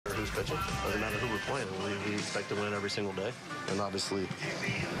pitching. Doesn't matter who we're playing. We expect to win every single day. And obviously,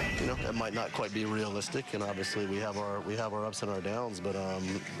 you know, it might not quite be realistic. And obviously, we have our ups and our downs. But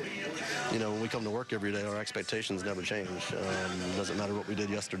you know, when we come to work every day, our expectations never change. Doesn't matter what we did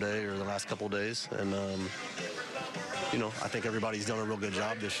yesterday or the last couple of days. And you know, I think everybody's done a real good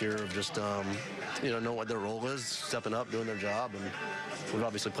job this year of just, you know, knowing what their role is, stepping up, doing their job, and we've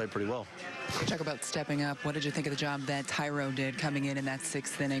obviously played pretty well. Talk about stepping up. What did you think of the job that Tyro did coming in that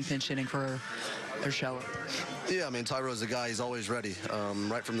 6th inning, pinch hitting for Urshela? Yeah, I mean, Tyro's a guy, he's always ready.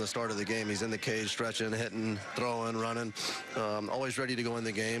 Right from the start of the game, he's in the cage, stretching, hitting, throwing, running. Always ready to go in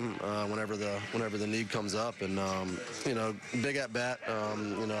the game whenever the need comes up. And, you know, big at bat.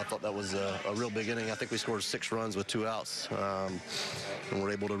 You know, I thought that was a real big inning. I think we scored 6 runs with 2 outs. And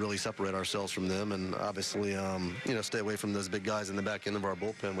we're able to really separate ourselves from them and obviously, you know, stay away from those big guys in the back end of our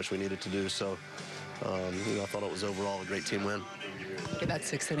bullpen, which we needed to do. So, you know, I thought it was overall a great team win. In that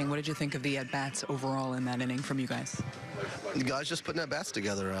 6th inning, what did you think of the at-bats overall in that inning from you guys? The guys just putting at-bats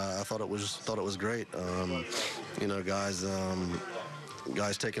together. I thought it was great. You know, guys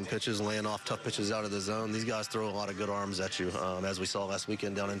taking pitches, laying off tough pitches out of the zone. These guys throw a lot of good arms at you, as we saw last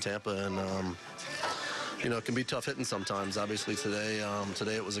weekend down in Tampa. And you know, it can be tough hitting sometimes. Obviously today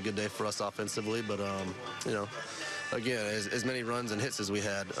it was a good day for us offensively, but you know, again, as many runs and hits as we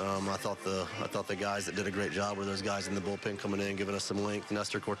had, I thought the guys that did a great job were those guys in the bullpen coming in, giving us some length.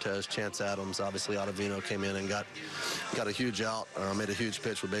 Nestor Cortez, Chance Adams, obviously Ottavino came in and got a huge out, made a huge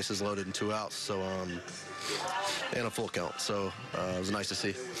pitch with bases loaded and 2 outs. So and a full count. So it was nice to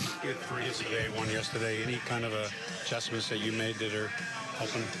see. You had 3 hits today, 1 yesterday. Any kind of adjustments that you made that are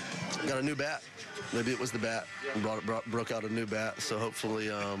helping? Got a new bat. Maybe it was the bat. Broke out a new bat. So hopefully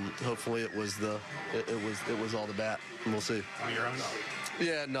it was all the bat. And we'll see. On your own?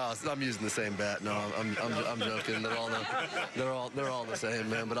 Yeah, no, I'm using the same bat. No, I'm joking. They're all the same,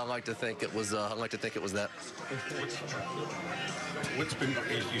 man. But I like to think it was that. What's been,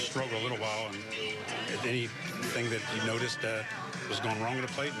 you struggled a little while, and anything that you noticed was going wrong at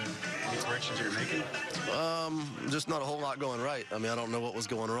the plate, and any corrections you're making? Just not a whole lot going right. I mean, I don't know what was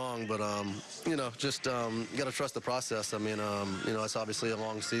going wrong, but you know, just got to trust the process. I mean, you know, it's obviously a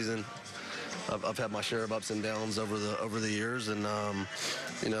long season. I've had my share of ups and downs over the years, and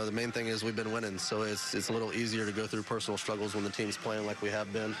you know, the main thing is we've been winning, so it's a little easier to go through personal struggles when the team's playing like we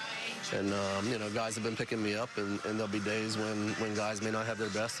have been. And you know, guys have been picking me up, and there'll be days when guys may not have their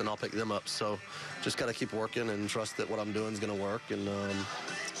best, and I'll pick them up. So just got to keep working and trust that what I'm doing is going to work, and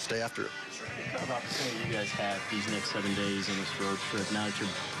stay after it. What kind of opportunity you guys have these next 7 days on this road trip? Now that you're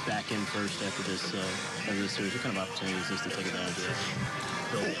back in first after this series, what kind of opportunity is this to take advantage of?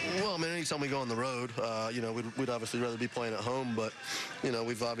 Well, I mean, anytime we go on the road, you know, we'd obviously rather be playing at home, but, you know,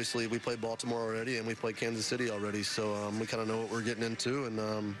 we played Baltimore already, and we played Kansas City already, so we kind of know what we're getting into,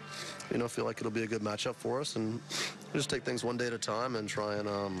 and, you know, feel like it'll be a good matchup for us, and just take things one day at a time and try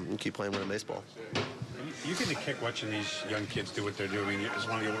and keep playing winning baseball. You get a kick watching these young kids do what they're doing. As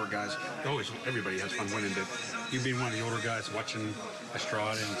one of the older guys, everybody has fun winning, but you being one of the older guys watching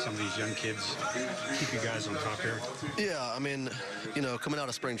Estrada and some of these young kids, keep you guys on top here? Yeah, I mean, you know, coming out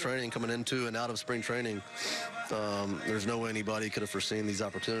of spring training, coming into and out of spring training, there's no way anybody could have foreseen these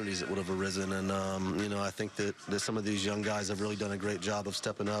opportunities that would have arisen. And, you know, I think that some of these young guys have really done a great job of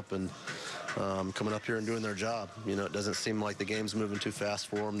stepping up and coming up here and doing their job. You know, it doesn't seem like the game's moving too fast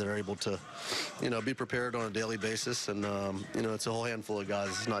for them. They're able to, you know, be prepared on a daily basis. And, you know, it's a whole handful of guys.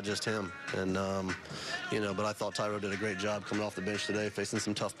 It's not just him. And, you know, but I thought Tyro did a great job coming off the bench today, facing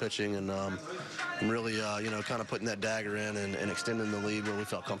some tough pitching, and really, you know, kind of putting that dagger in and extending the lead where we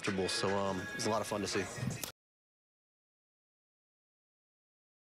felt comfortable. So it was a lot of fun to see.